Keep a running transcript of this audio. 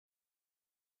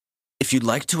If you'd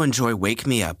like to enjoy Wake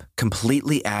Me Up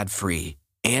completely ad-free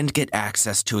and get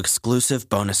access to exclusive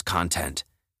bonus content,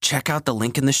 check out the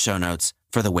link in the show notes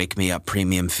for the Wake Me Up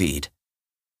premium feed.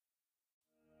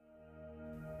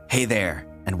 Hey there,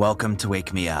 and welcome to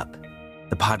Wake Me Up,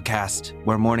 the podcast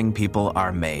where morning people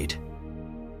are made.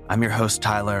 I'm your host,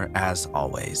 Tyler, as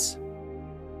always.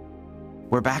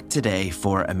 We're back today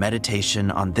for a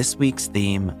meditation on this week's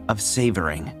theme of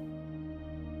savoring.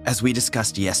 As we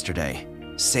discussed yesterday,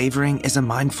 savoring is a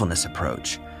mindfulness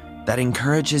approach that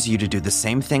encourages you to do the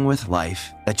same thing with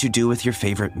life that you do with your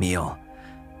favorite meal.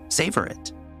 Savor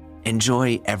it,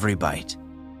 enjoy every bite,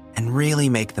 and really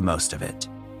make the most of it.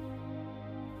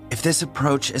 If this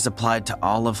approach is applied to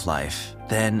all of life,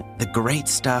 then the great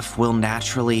stuff will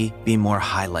naturally be more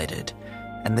highlighted,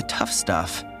 and the tough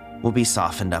stuff will be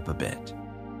softened up a bit.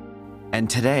 And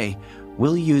today,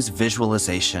 we'll use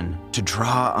visualization to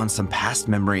draw on some past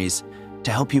memories to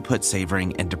help you put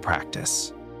savoring into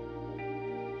practice.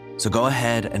 So go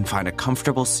ahead and find a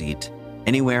comfortable seat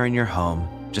anywhere in your home,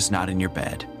 just not in your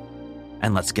bed.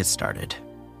 And let's get started.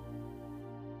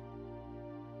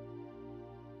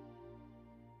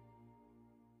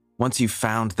 Once you've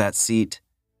found that seat,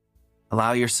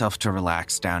 allow yourself to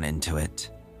relax down into it.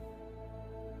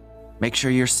 Make sure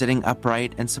you're sitting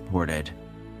upright and supported,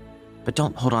 but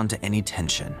don't hold on to any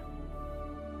tension.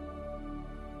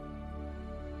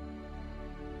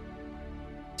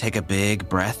 Take a big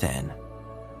breath in.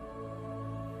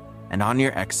 And on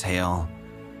your exhale,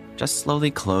 just slowly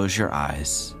close your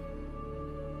eyes.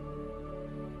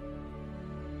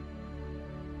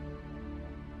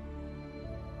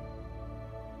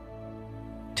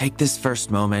 Take this first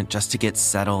moment just to get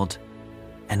settled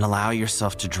and allow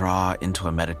yourself to draw into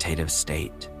a meditative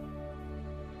state.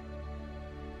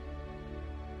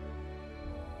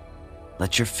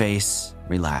 Let your face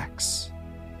relax.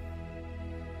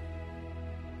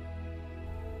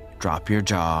 Drop your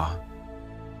jaw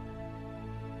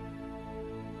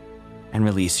and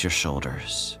release your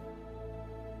shoulders.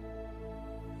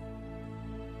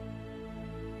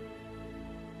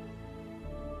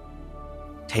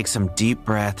 Take some deep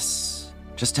breaths,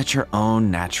 just at your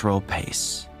own natural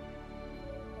pace.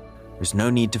 There's no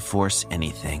need to force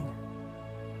anything.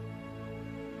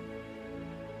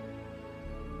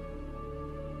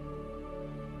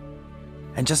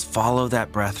 And just follow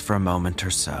that breath for a moment or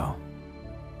so.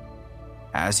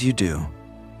 As you do,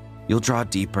 you'll draw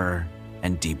deeper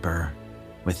and deeper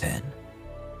within.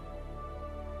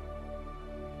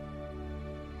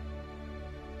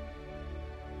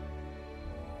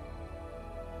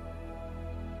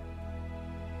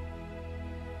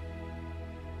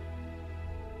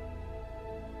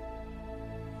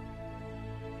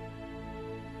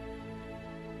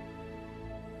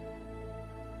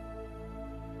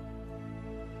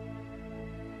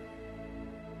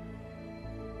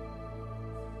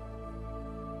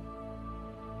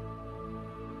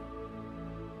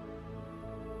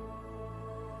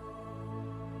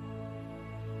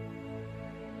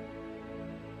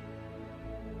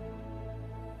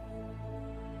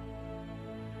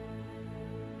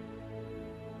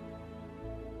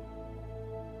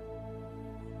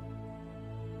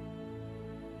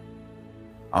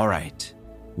 All right,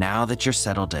 now that you're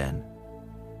settled in,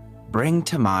 bring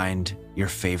to mind your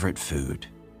favorite food.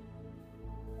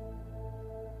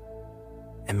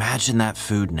 Imagine that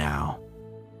food now,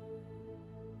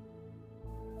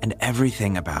 and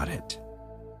everything about it,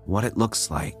 what it looks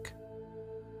like,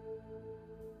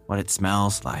 what it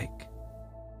smells like,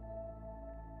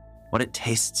 what it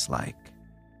tastes like.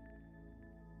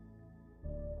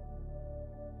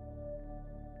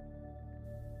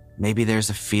 Maybe there's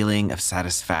a feeling of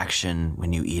satisfaction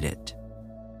when you eat it.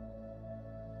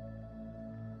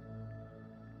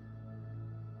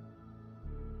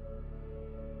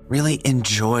 Really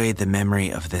enjoy the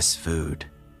memory of this food,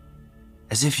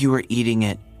 as if you were eating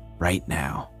it right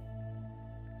now.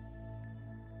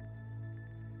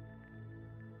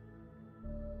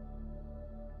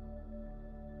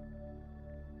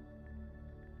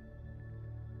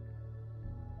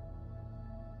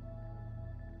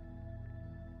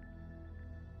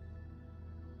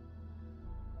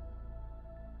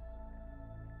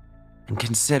 And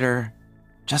consider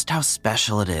just how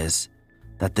special it is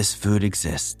that this food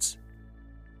exists.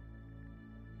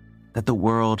 That the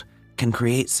world can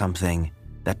create something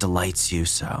that delights you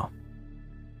so.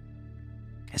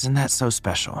 Isn't that so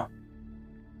special?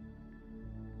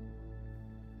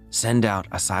 Send out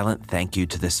a silent thank you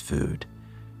to this food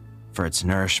for its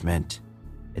nourishment,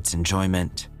 its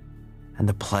enjoyment, and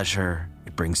the pleasure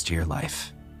it brings to your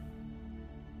life.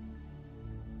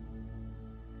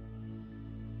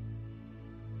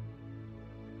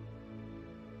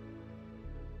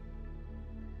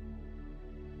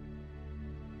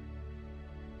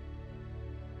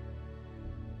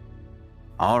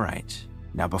 All right,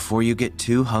 now before you get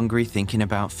too hungry thinking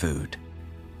about food,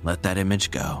 let that image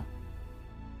go.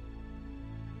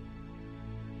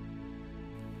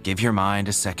 Give your mind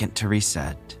a second to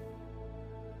reset.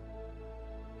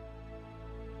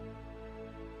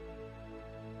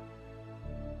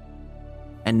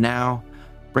 And now,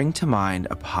 bring to mind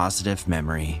a positive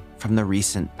memory from the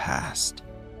recent past.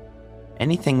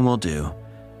 Anything will do,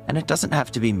 and it doesn't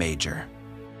have to be major.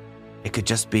 It could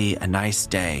just be a nice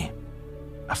day,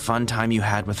 a fun time you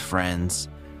had with friends,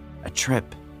 a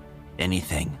trip,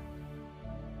 anything.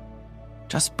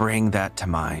 Just bring that to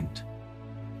mind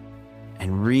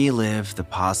and relive the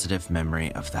positive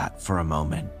memory of that for a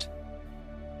moment.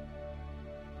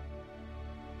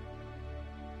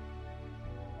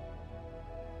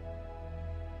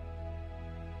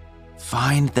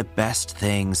 Find the best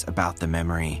things about the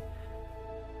memory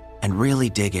and really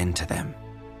dig into them.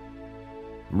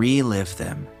 Relive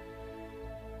them.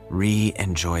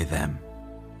 Re-enjoy them.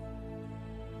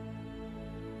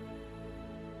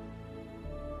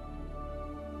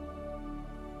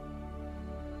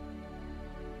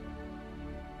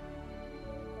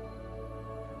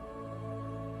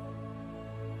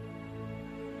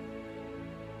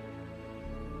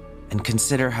 And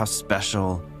consider how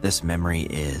special this memory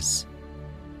is.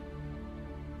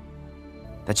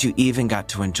 That you even got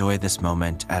to enjoy this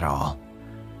moment at all,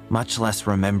 much less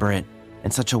remember it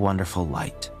in such a wonderful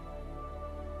light.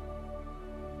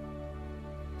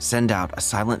 Send out a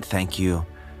silent thank you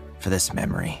for this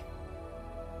memory.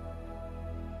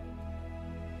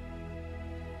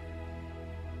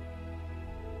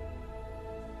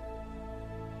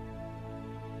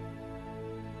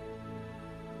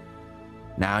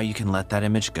 Now you can let that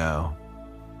image go.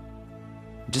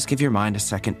 Just give your mind a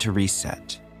second to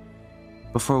reset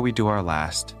before we do our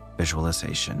last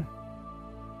visualization.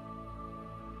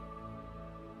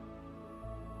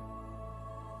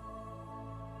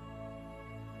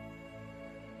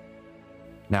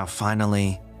 Now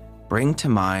finally, bring to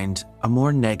mind a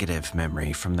more negative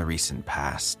memory from the recent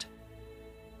past.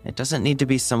 It doesn't need to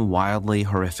be some wildly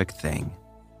horrific thing.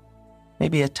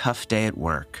 Maybe a tough day at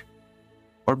work,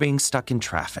 or being stuck in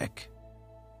traffic.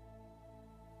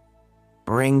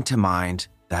 Bring to mind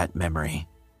that memory.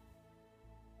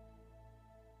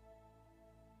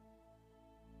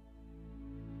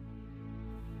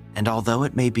 And although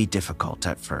it may be difficult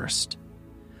at first,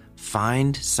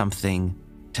 find something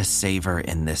to savor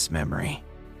in this memory.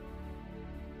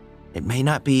 It may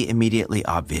not be immediately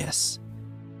obvious,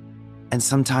 and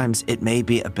sometimes it may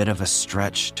be a bit of a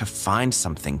stretch to find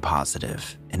something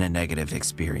positive in a negative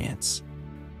experience.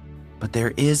 But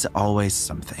there is always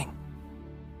something,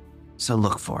 so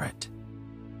look for it.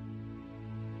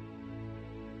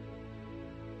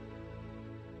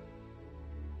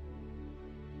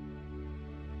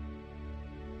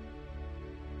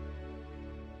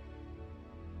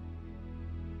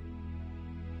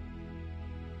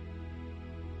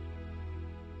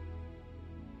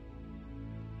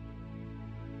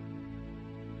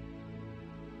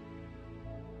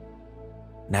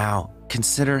 Now,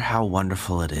 consider how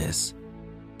wonderful it is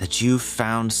that you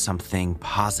found something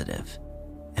positive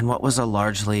in what was a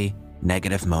largely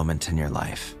negative moment in your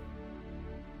life.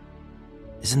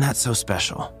 Isn't that so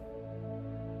special?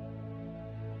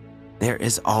 There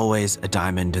is always a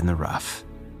diamond in the rough.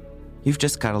 You've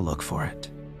just got to look for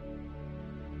it.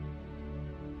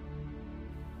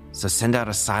 So send out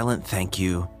a silent thank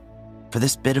you for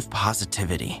this bit of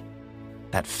positivity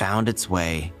that found its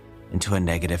way into a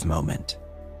negative moment.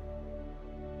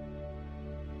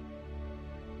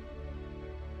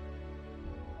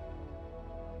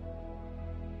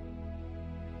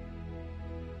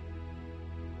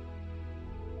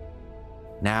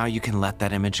 Now you can let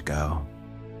that image go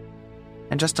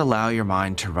and just allow your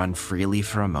mind to run freely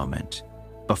for a moment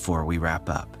before we wrap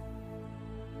up.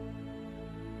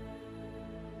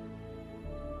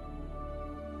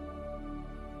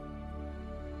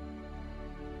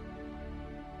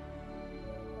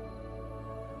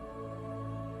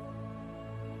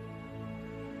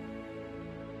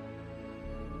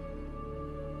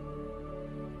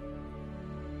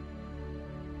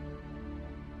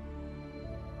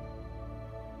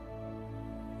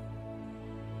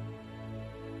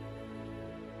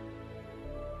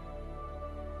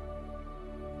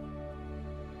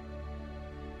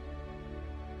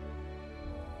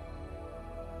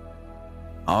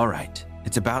 All right,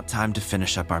 it's about time to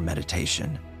finish up our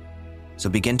meditation. So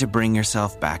begin to bring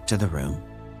yourself back to the room.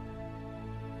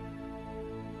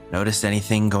 Notice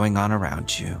anything going on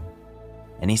around you,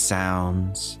 any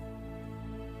sounds,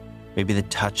 maybe the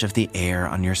touch of the air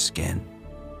on your skin.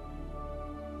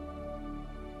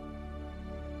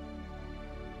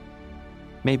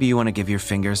 Maybe you want to give your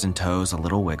fingers and toes a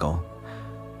little wiggle,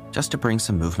 just to bring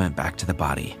some movement back to the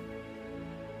body.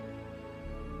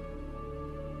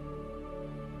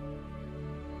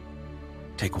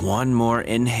 Take one more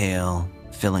inhale,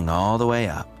 filling all the way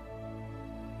up.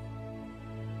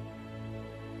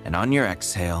 And on your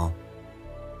exhale,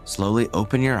 slowly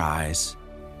open your eyes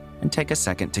and take a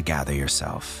second to gather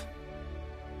yourself.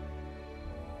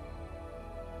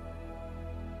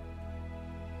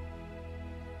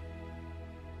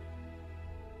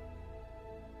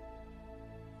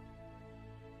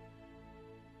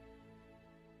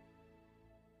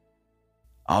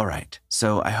 All right,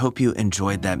 so I hope you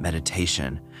enjoyed that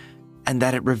meditation and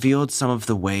that it revealed some of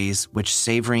the ways which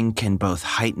savoring can both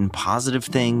heighten positive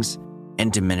things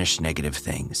and diminish negative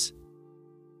things.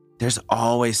 There's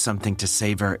always something to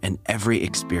savor in every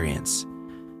experience,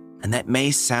 and that may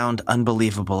sound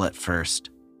unbelievable at first,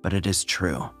 but it is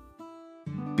true.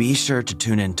 Be sure to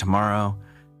tune in tomorrow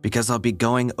because I'll be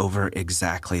going over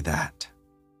exactly that.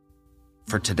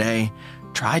 For today,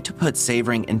 try to put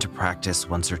savoring into practice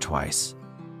once or twice.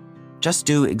 Just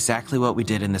do exactly what we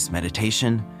did in this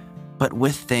meditation, but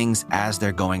with things as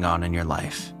they're going on in your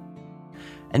life.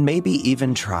 And maybe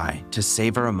even try to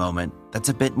savor a moment that's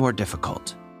a bit more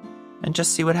difficult and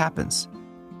just see what happens.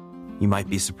 You might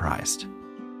be surprised.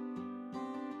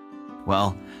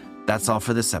 Well, that's all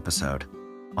for this episode.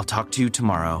 I'll talk to you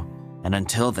tomorrow, and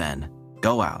until then,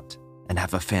 go out and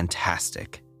have a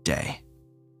fantastic day.